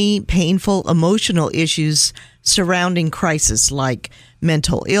are many painful emotional issues surrounding crises like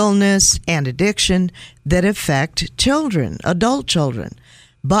mental illness and addiction that affect children, adult children.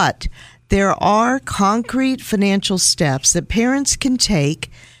 But there are concrete financial steps that parents can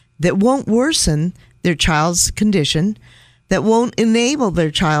take that won't worsen their child's condition, that won't enable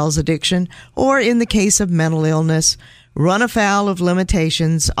their child's addiction, or in the case of mental illness, run afoul of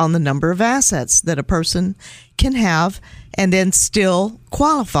limitations on the number of assets that a person can have and then still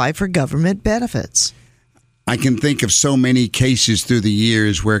qualify for government benefits. I can think of so many cases through the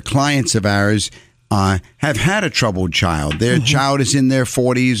years where clients of ours have had a troubled child. Their child is in their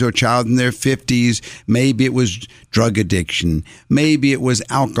 40s or child in their 50s. Maybe it was drug addiction. Maybe it was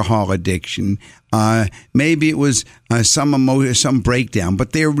alcohol addiction. Maybe it was some breakdown.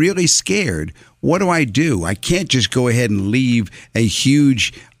 But they're really scared. What do? I can't just go ahead and leave a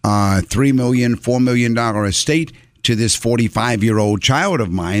huge $3 million, $4 million estate to this 45-year-old child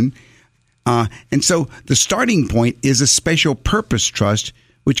of mine. And so the starting point is a special purpose trust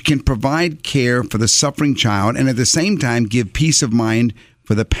which can provide care for the suffering child and at the same time give peace of mind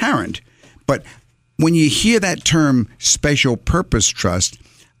for the parent. But when you hear that term special purpose trust,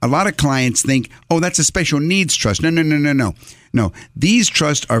 a lot of clients think, oh, that's a special needs trust. No. These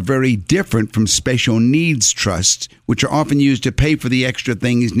trusts are very different from special needs trusts, which are often used to pay for the extra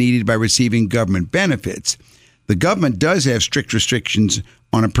things needed by receiving government benefits. The government does have strict restrictions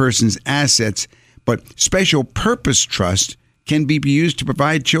on a person's assets, but special purpose trust can be used to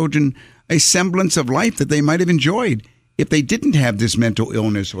provide children a semblance of life that they might have enjoyed if they didn't have this mental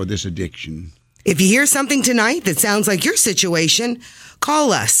illness or this addiction. If you hear something tonight that sounds like your situation,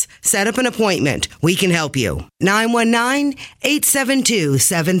 call us. Set up an appointment. We can help you.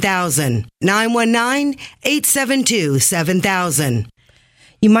 919-872-7000. 919-872-7000.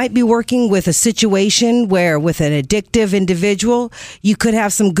 You might be working with a situation where with an addictive individual, you could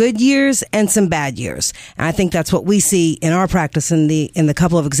have some good years and some bad years. And I think that's what we see in our practice in the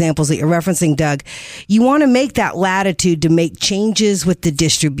couple of examples that you're referencing, Doug. You want to make that latitude to make changes with the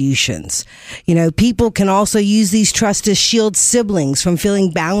distributions. People can also use these trusts to shield siblings from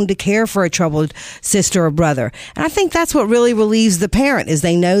feeling bound to care for a troubled sister or brother. And I think that's what really relieves the parent is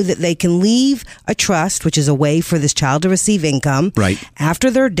they know that they can leave a trust, which is a way for this child to receive income. Right.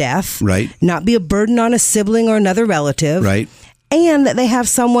 After their death, right, not be a burden on a sibling or another relative, right, and that they have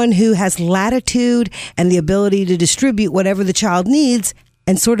someone who has latitude and the ability to distribute whatever the child needs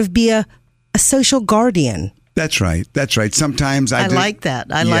and sort of be a social guardian. That's right. Sometimes I like that.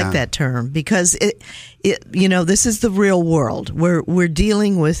 I like that term because it this is the real world. We're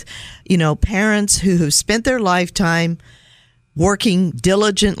dealing with, parents who have spent their lifetime working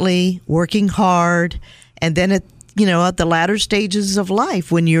diligently, working hard, and then at the latter stages of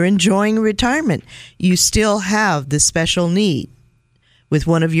life, when you're enjoying retirement, you still have this special need with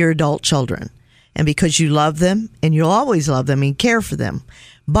one of your adult children. And because you love them, and you'll always love them and care for them,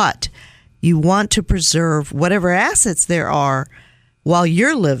 but you want to preserve whatever assets there are while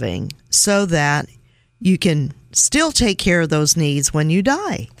you're living so that you can still take care of those needs when you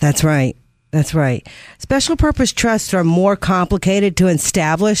die. That's right. That's right. Special purpose trusts are more complicated to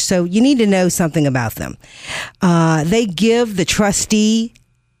establish, so you need to know something about them. They give the trustee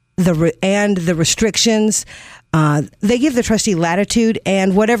the restrictions. They give the trustee latitude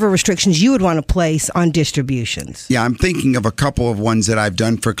and whatever restrictions you would want to place on distributions. Yeah, I'm thinking of a couple of ones that I've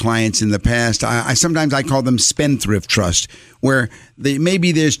done for clients in the past. I sometimes call them spendthrift trust, where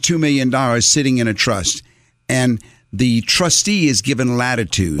maybe there's $2 million sitting in a trust, and the trustee is given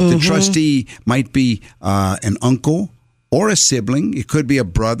latitude. Mm-hmm. The trustee might be an uncle or a sibling. It could be a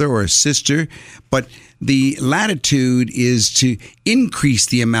brother or a sister, but the latitude is to increase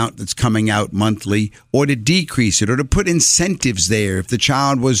the amount that's coming out monthly or to decrease it or to put incentives there. If the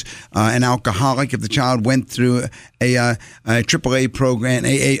child was an alcoholic, if the child went through a AAA program,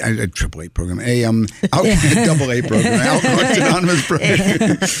 a AAA program, double A program, Alcoholics Anonymous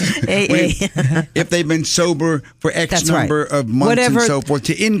program. If they've been sober for X number of months and so forth,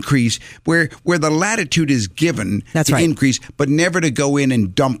 to increase where the latitude is given to increase, but never to go in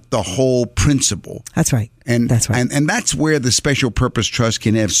and dump the whole principle. That's right. And that's right. And that's where the special purpose trust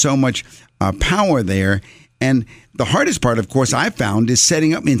can have so much power there. And the hardest part, of course, I found is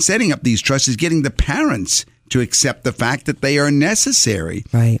setting up these trusts is getting the parents to accept the fact that they are necessary.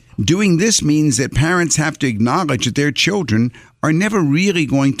 Right. Doing this means that parents have to acknowledge that their children are never really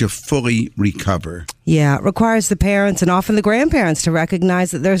going to fully recover. Yeah, it requires the parents and often the grandparents to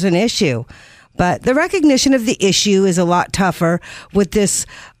recognize that there's an issue. But the recognition of the issue is a lot tougher with this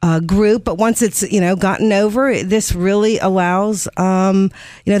group. But once it's, gotten over, this really allows, them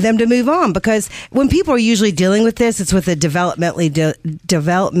to move on. Because when people are usually dealing with this, it's with a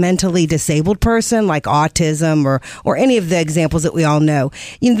developmentally disabled person like autism or any of the examples that we all know.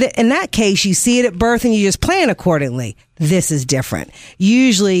 In that case, you see it at birth and you just plan accordingly. This is different.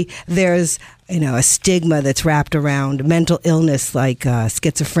 Usually there's a stigma that's wrapped around mental illness like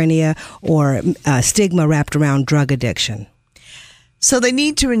schizophrenia or stigma wrapped around drug addiction. So they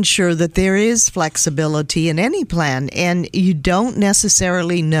need to ensure that there is flexibility in any plan, and you don't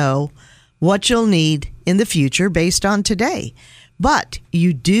necessarily know what you'll need in the future based on today. But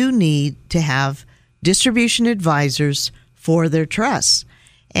you do need to have distribution advisors for their trusts.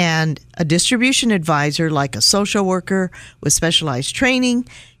 And a distribution advisor, like a social worker with specialized training,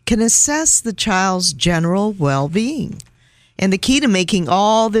 can assess the child's general well-being. And the key to making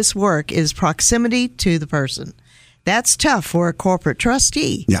all this work is proximity to the person. That's tough for a corporate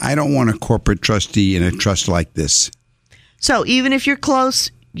trustee. Yeah, I don't want a corporate trustee in a trust like this. So even if you're close,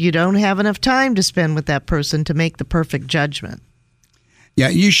 you don't have enough time to spend with that person to make the perfect judgment. Yeah,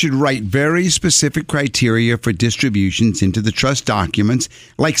 you should write very specific criteria for distributions into the trust documents,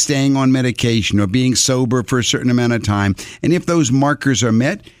 like staying on medication or being sober for a certain amount of time. And if those markers are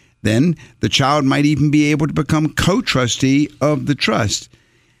met, then the child might even be able to become co-trustee of the trust.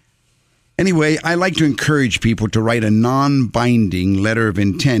 Anyway, I like to encourage people to write a non-binding letter of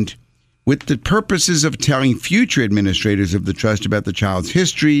intent with the purposes of telling future administrators of the trust about the child's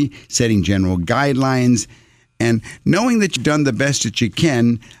history, setting general guidelines, and knowing that you've done the best that you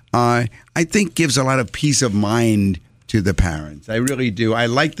can, I think gives a lot of peace of mind to the parents. I really do. I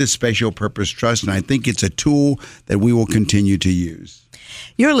like this special purpose trust, and I think it's a tool that we will continue to use.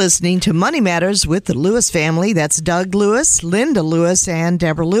 You're listening to Money Matters with the Lewis family. That's Doug Lewis, Linda Lewis, and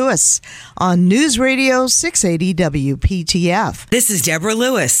Deborah Lewis on News Radio 680 WPTF. This is Deborah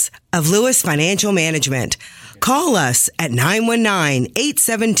Lewis of Lewis Financial Management. Call us at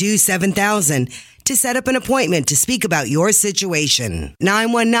 919-872-7000 to set up an appointment to speak about your situation.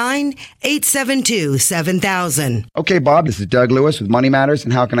 919-872-7000. Okay, Bob, this is Doug Lewis with Money Matters,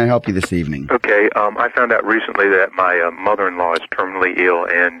 and how can I help you this evening? Okay, I found out recently that my mother-in-law is terminally ill,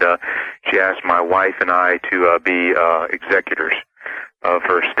 and she asked my wife and I to be executors of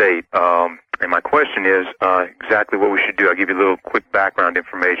her estate. And my question is exactly what we should do. I'll give you a little quick background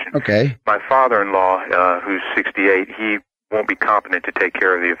information. Okay. My father-in-law, who's 68, he won't be competent to take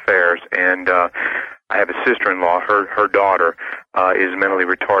care of the affairs, and I have a sister-in-law. Her daughter is mentally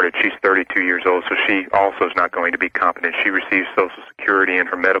retarded. She's 32 years old, so she also is not going to be competent. She receives Social Security, and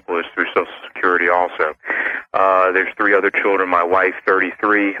her medical is through Social Security also. There's 3 other children. My wife,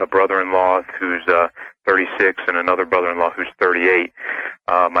 33, a brother-in-law who's 36, and another brother-in-law who's 38.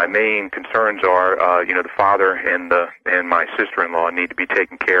 My main concerns are, the father and my sister-in-law need to be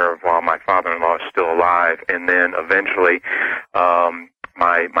taken care of while my father-in-law is still alive, and then eventually,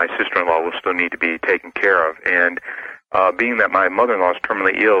 my sister-in-law will still need to be taken care of. And being that my mother-in-law is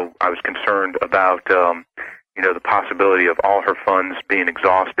terminally ill, I was concerned about, the possibility of all her funds being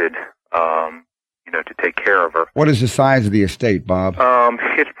exhausted, to take care of her. What is the size of the estate, Bob?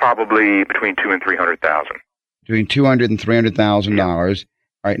 It's probably between $200,000 and $300,000. Between $200,000 and $300,000.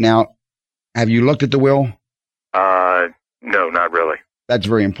 All right, now, have you looked at the will? No, not really. That's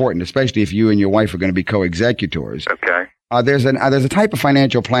very important, especially if you and your wife are going to be co-executors. Okay. There's a type of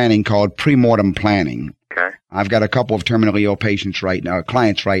financial planning called pre-mortem planning. Okay. I've got a couple of terminally ill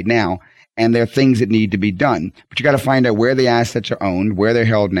clients right now, and there are things that need to be done. But you got to find out where the assets are owned, where they're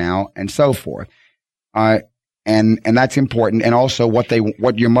held now, and so forth. And that's important, and also what your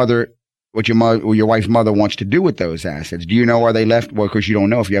wife's mother wants to do with those assets. Do you know, are they left? Well, of course you don't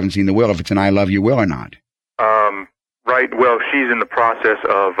know if you haven't seen the will, if it's an I love you will or not. Right. Well, she's in the process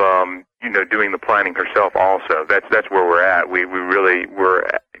of, doing the planning herself also. That's where we're at. We're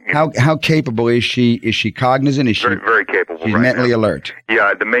How capable is she? Is she cognizant? Is she very, very capable? She's right mentally now. alert.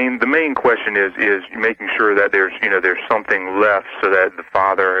 Yeah. The main question is making sure that there's something left so that the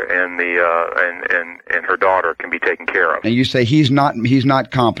father and and her daughter can be taken care of. And you say he's not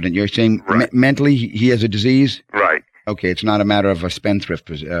competent. You're saying right. Mentally he has a disease. Right. Okay. It's not a matter of a spendthrift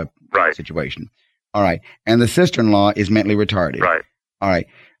right. situation. All right. And the sister-in-law is mentally retarded. Right. All right.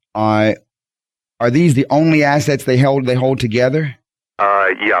 Are these the only assets they hold together?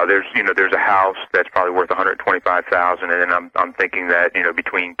 Yeah, there's a house that's probably worth $125,000, and then I'm thinking that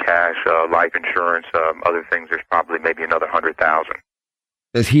between cash, life insurance, other things, there's probably maybe another $100,000.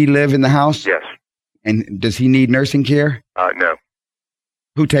 Does he live in the house? Yes. And does he need nursing care? No.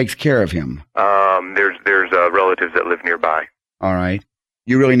 Who takes care of him? There's relatives that live nearby. All right.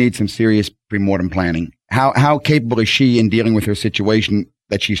 You really need some serious pre-mortem planning. How capable is she in dealing with her situation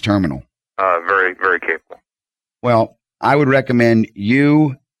that she's terminal? Very, very capable. Well, I would recommend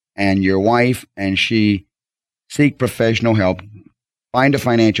you and your wife and she seek professional help. Find a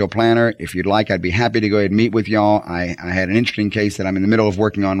financial planner. If you'd like, I'd be happy to go ahead and meet with y'all. I had an interesting case that I'm in the middle of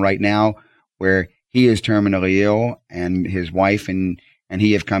working on right now where he is terminally ill and his wife and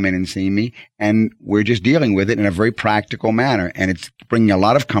he have come in and seen me, and we're just dealing with it in a very practical manner. And it's bringing a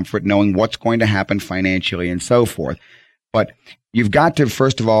lot of comfort knowing what's going to happen financially and so forth. But you've got to,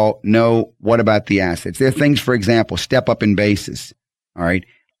 first of all, know what about the assets. There are things, for example, step up in basis. All right.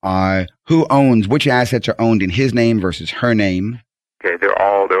 Which assets are owned in his name versus her name? Okay. They're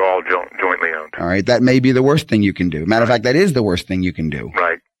all jointly owned. All right. That may be the worst thing you can do. Matter of fact, that is the worst thing you can do.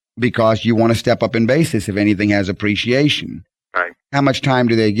 Right. Because you want to step up in basis if anything has appreciation. Right. How much time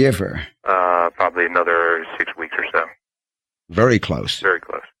do they give her? Probably another 6 weeks or so. Very close. Very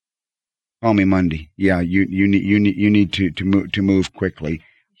close. Call me Monday. Yeah, you need to move quickly,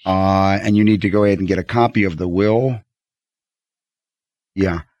 and you need to go ahead and get a copy of the will.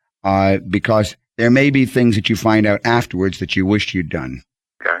 Yeah, because there may be things that you find out afterwards that you wished you'd done.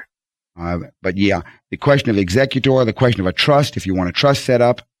 Okay. But yeah, the question of executor, the question of a trust, if you want a trust set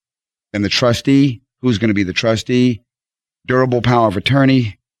up, then the trustee, who's going to be the trustee, durable power of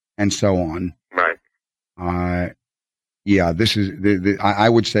attorney, and so on. Right. Yeah, this is. I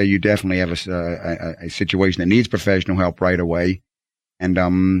would say you definitely have a situation that needs professional help right away, and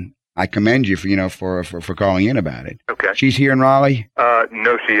I commend you for calling in about it. Okay. She's here in Raleigh?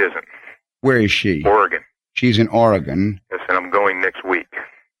 No, she isn't. Where is she? Oregon. She's in Oregon. Yes, and I'm going next week.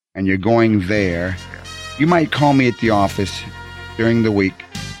 And you're going there. Yeah. You might call me at the office during the week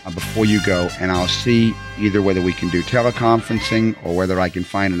before you go, and I'll see either whether we can do teleconferencing or whether I can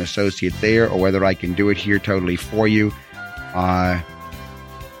find an associate there or whether I can do it here totally for you. But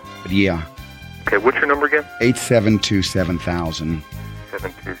yeah. Okay, what's your number again? 872-7000.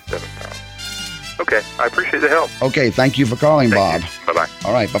 727,000. Okay, I appreciate the help. Okay, thank you for calling, Bob. Bye-bye.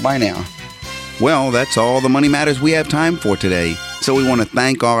 All right, bye-bye now. Well, that's all the Money Matters we have time for today. So we want to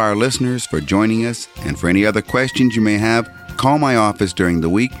thank all our listeners for joining us. And for any other questions you may have, call my office during the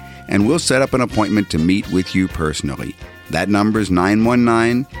week, and we'll set up an appointment to meet with you personally. That number is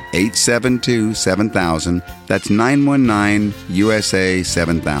 919-872-7000. That's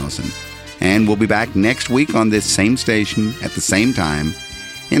 919-USA-7000. And we'll be back next week on this same station at the same time.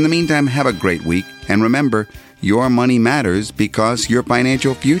 In the meantime, have a great week. And remember, your money matters because your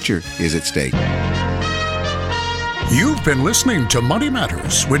financial future is at stake. You've been listening to Money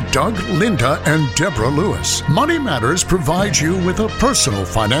Matters with Doug, Linda, and Deborah Lewis. Money Matters provides you with a personal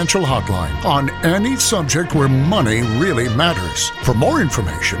financial hotline on any subject where money really matters. For more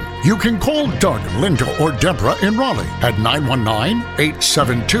information, you can call Doug, Linda, or Deborah in Raleigh at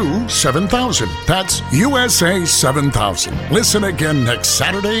 919-872-7000. That's USA 7000. Listen again next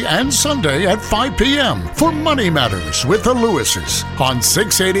Saturday and Sunday at 5 p.m. for Money Matters with the Lewises on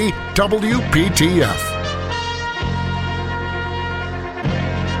 680 WPTF.